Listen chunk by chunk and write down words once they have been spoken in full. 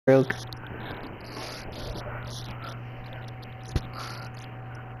broke.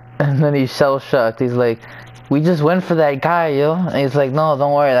 And then he's shell shocked. He's like, "We just went for that guy, yo." And he's like, "No,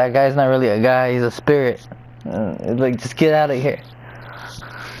 don't worry. That guy's not really a guy. He's a spirit." It's like, just get out of here.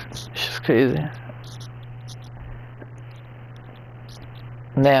 It's just crazy.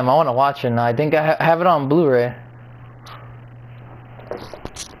 Damn, I want to watch it now. I think I have it on Blu-ray.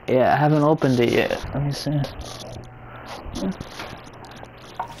 Yeah, I haven't opened it yet. Let me see.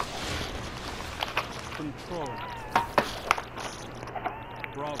 Control.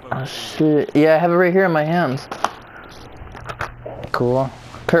 Bravo. Oh shit. Yeah, I have it right here in my hands. Cool.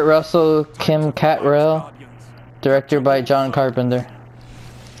 Kurt Russell, Kim Cattrall, director by John Carpenter.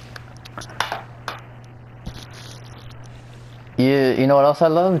 You know what else I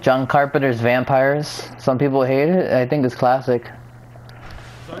love? John Carpenter's Vampires. Some people hate it. I think it's classic.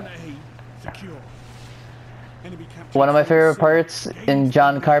 Zone A secure. Enemy captured. One of my favorite parts in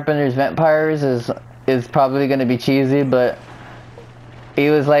John Carpenter's Vampires is probably gonna be cheesy, but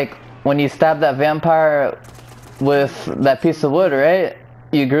he was like, when you stab that vampire with that piece of wood, right?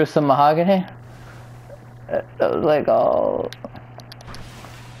 You grew some mahogany. I was like, oh.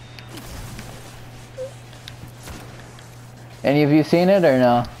 Any of you seen it or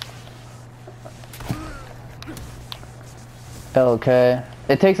no? Okay.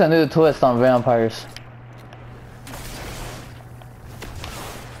 It takes a new twist on vampires.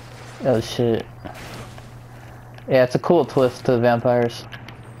 Oh shit. Yeah, it's a cool twist to vampires.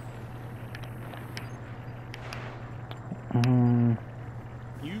 You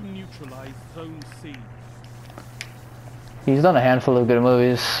neutralize Zone C. He's done a handful of good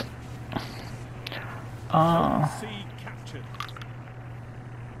movies. Zone C captured.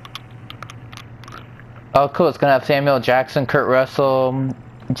 Oh, cool. It's gonna have Samuel Jackson, Kurt Russell,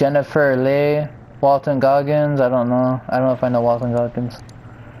 Jennifer Leigh, Walton Goggins. I don't know if I know Walton Goggins.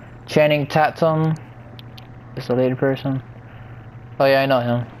 Channing Tatum is the lady person. Oh yeah, I know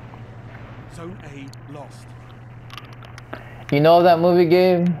him. Zone A lost. You know that movie,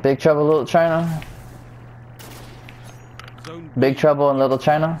 Gabe? Big Trouble in Little China? Zone Big Trouble in Little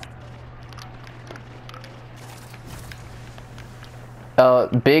China?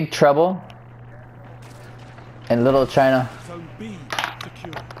 Big Trouble in Little China. Zone B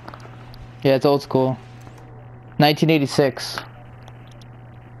secure. Yeah, it's old school. 1986.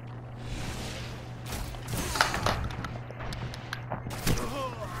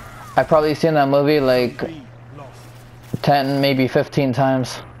 I've probably seen that movie like B lost. 10, maybe 15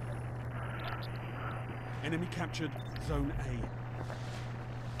 times. Enemy captured Zone A.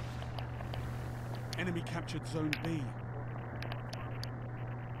 Enemy captured Zone B.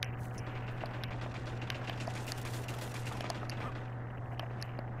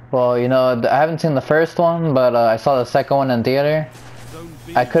 Well, you know, I haven't seen the first one, but I saw the second one in theater. Zone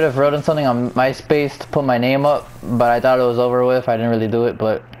B. I could have written something on MySpace to put my name up, but I thought it was over with. I didn't really do it,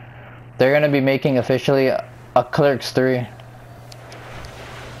 but they're gonna be making officially a Clerks 3.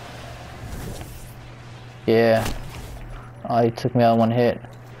 Yeah. Oh, he took me out one hit.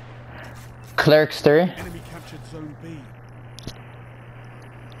 Clerks 3? Enemy captured Zone B.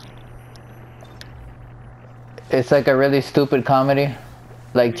 It's like a really stupid comedy,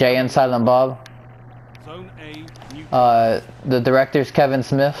 like Jay and Silent Bob. Zone A neutral. The director's Kevin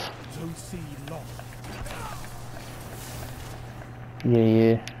Smith. Zone C lost.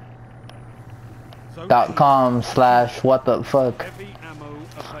 Yeah. Zone .com/ what the fuck. Heavy ammo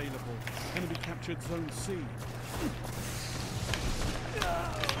available. Enemy captured Zone C.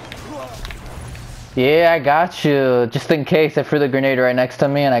 Yeah, I got you. Just in case, I threw the grenade right next to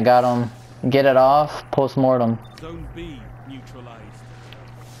me and I got him. Get it off, post-mortem. Zone B neutralized.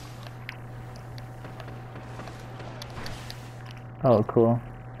 Oh, cool.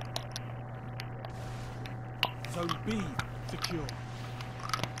 Zone B secure.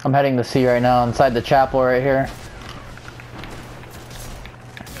 I'm heading to C right now, inside the chapel right here.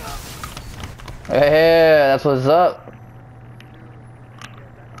 Hey, that's what's up.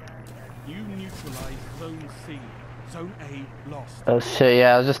 You neutralized Zone C. Zone A lost. Oh shit,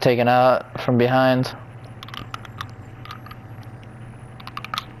 yeah, I was just taken out from behind.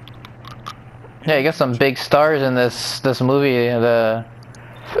 Yeah, you got some big stars in this movie, Zone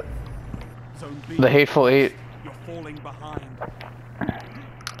B. the Hateful Eight. You're falling behind.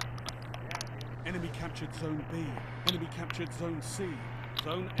 Enemy captured Zone B. Enemy captured Zone C.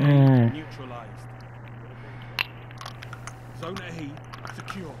 Zone A neutralized. Zone A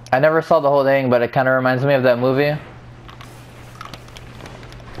secure. I never saw the whole thing, but it kind of reminds me of that movie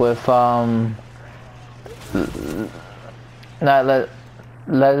with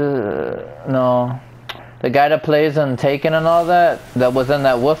no, The guy that plays in Taken and all that was in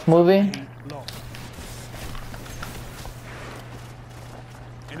that Wolf movie. Lost.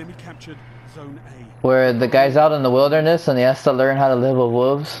 Enemy captured Zone A. Where the guy's out in the wilderness and he has to learn how to live with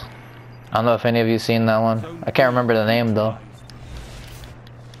wolves. I don't know if any of you seen that one. I can't remember the name though.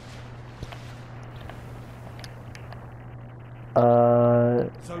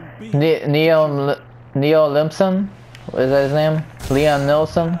 Neo Limson? What is that his name? Leon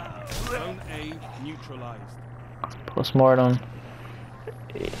Nilsson? Zone A neutralized. Postmortem.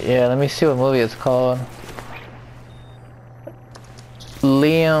 Yeah, let me see what movie it's called.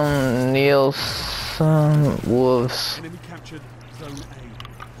 Liam Nielsen Wolves. Enemy captured Zone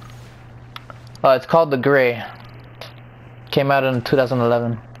A. Oh, it's called The Grey. Came out in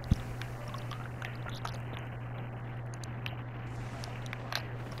 2011.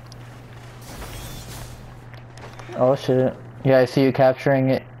 Oh shit. Yeah, I see you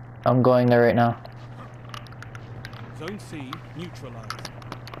capturing it. I'm going there right now. Zone C neutralized.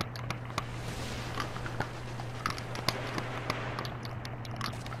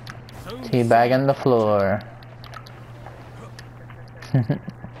 Zone Teabagging the floor.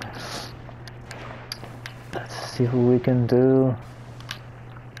 Let's see who we can do.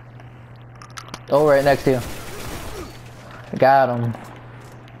 Oh, right next to you. Got him.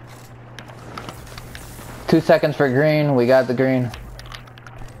 2 seconds for green. We got the green.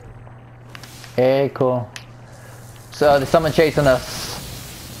 Hey, cool. So there's someone chasing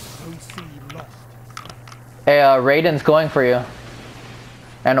us. Zone C lost. Hey, Raiden's going for you.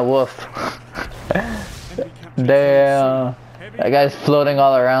 And a wolf. Enemy captured Damn. Zone C. Heavy That guy's floating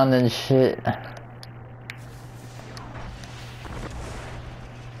all around and shit.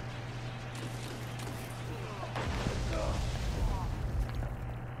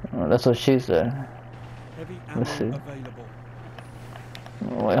 Oh, that's what she said. Heavy Let's see. ammo available.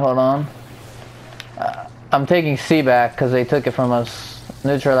 Wait, hold on. I'm taking C back because they took it from us.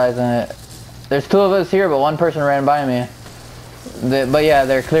 Neutralizing it. There's 2 of us here, but 1 person ran by me. But yeah,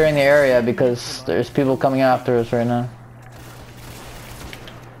 they're clearing the area because there's people coming after us right now.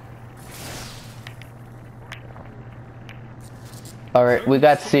 Alright, we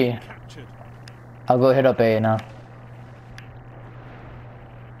got C. Captured. I'll go hit up A now.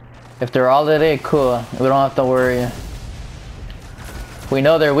 If they're all at A, cool. We don't have to worry. We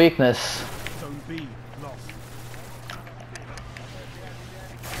know their weakness. Zone B lost.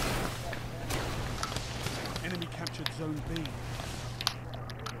 Enemy captured Zone B.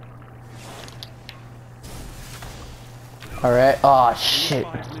 Alright. Oh shit.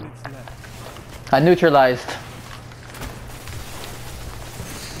 5 minutes left. I neutralized.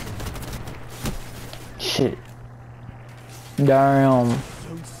 Shit. Damn.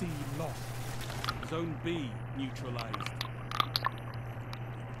 Zone C lost. Zone B neutralized.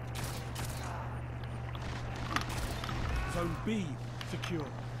 Zone B secure.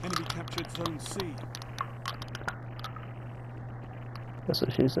 Enemy captured Zone C. That's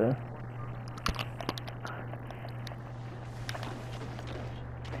what she said.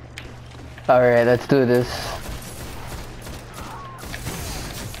 Alright, let's do this.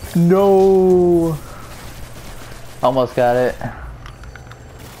 No! Almost got it.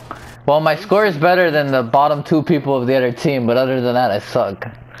 Well, my score is better than the bottom 2 people of the other team, but other than that, I suck.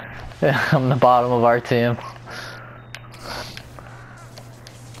 I'm the bottom of our team.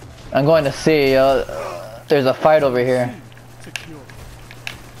 I'm going to see, there's a fight over here. Secure.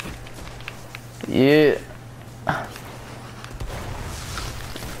 Yeah.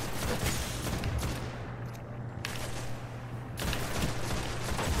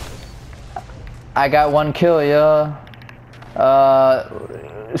 I got 1 kill, yo.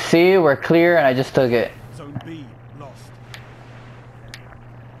 C, we're clear, and I just took it. Zone B lost.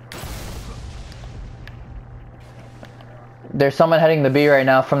 There's someone heading the B right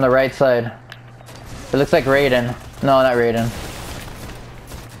now from the right side. It looks like Raiden. No, not Raiden.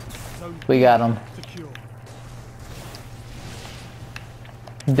 Zone We got him. secure.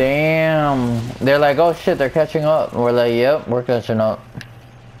 Damn. They're like, oh shit, they're catching up. We're like, yep, we're catching up.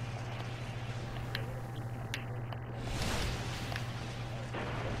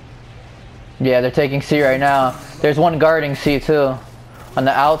 Yeah, they're taking C right now. There's one guarding C too. On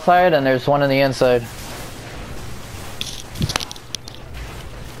the outside, and there's one on the inside.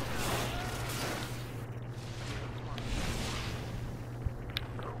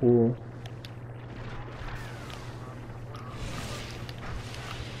 Cool.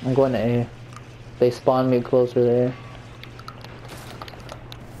 I'm going to A. They spawned me closer there.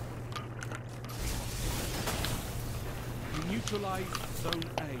 You neutralized Zone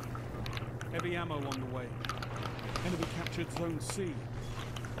A. Heavy ammo on the way. Enemy captured Zone C.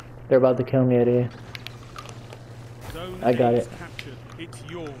 They're about to kill me at A. Zone I got A it. is captured. It's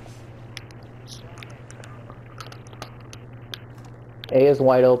yours. A is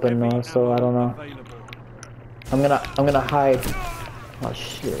wide open Heavy though, so I don't ammo know. available. I'm gonna hide. Oh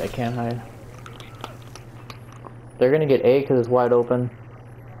shit, I can't hide. They're gonna get A because it's wide open.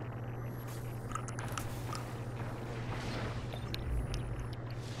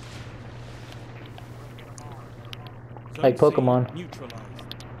 Zone Like C Pokemon. neutralized.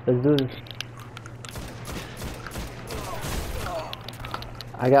 Let's do this.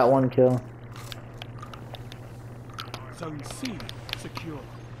 I got one kill. Zone C secure.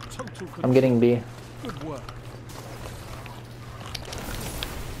 Total control. I'm getting B. Good work.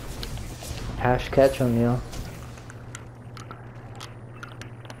 Hash catch him, yo.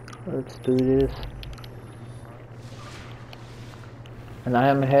 Let's do this. And I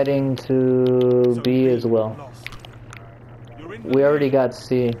am heading to Zone B as well. lost. You're in the We already lead. got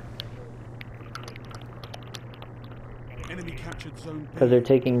C Enemy captured zone B. because they're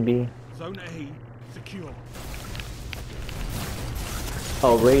taking B. Zone A secure.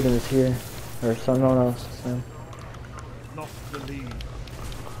 Oh, Raiden's here. Or someone else. So. Lost the lead.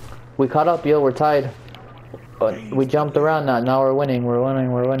 We caught up, yo. We're tied. But we jumped around now. Now we're winning. We're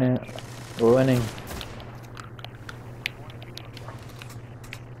winning. We're winning. We're winning.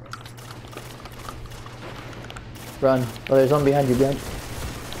 Run. Oh, there's one behind you, behind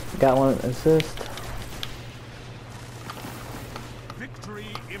you. Got one assist. Victory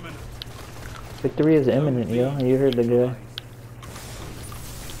imminent. Victory is imminent, yo. You heard the guy.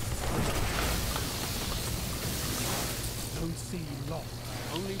 Zone C lost.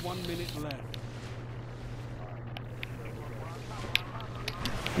 Only 1 minute left.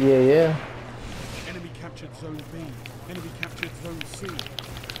 Yeah, yeah. Enemy captured zone B. Enemy captured zone C.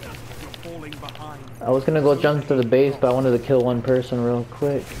 You're falling behind. I was gonna go jump to the base, but I wanted to kill one person real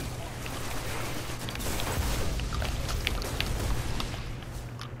quick.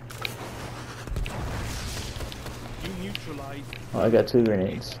 You neutralized. Oh, I got 2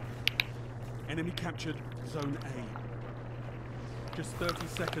 grenades. Enemy captured zone A. Just 30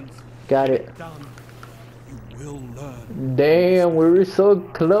 seconds. Got it. Done. You will learn. Damn, we were so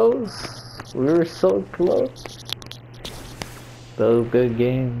close. We were so close. Those good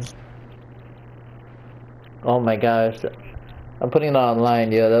games. Oh my gosh. I'm putting it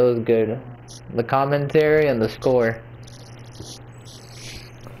online, yeah, that was good. The commentary and the score.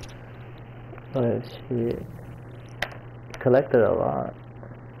 Oh shit. Collected a lot.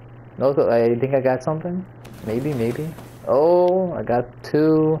 No, I think I got something. Maybe, maybe. Oh, I got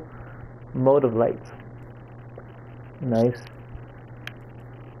 2 motive lights. Nice.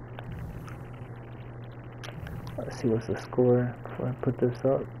 Let's see what's the score before I put this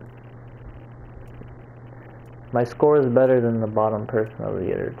up. My score is better than the bottom person of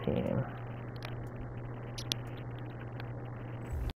the other team.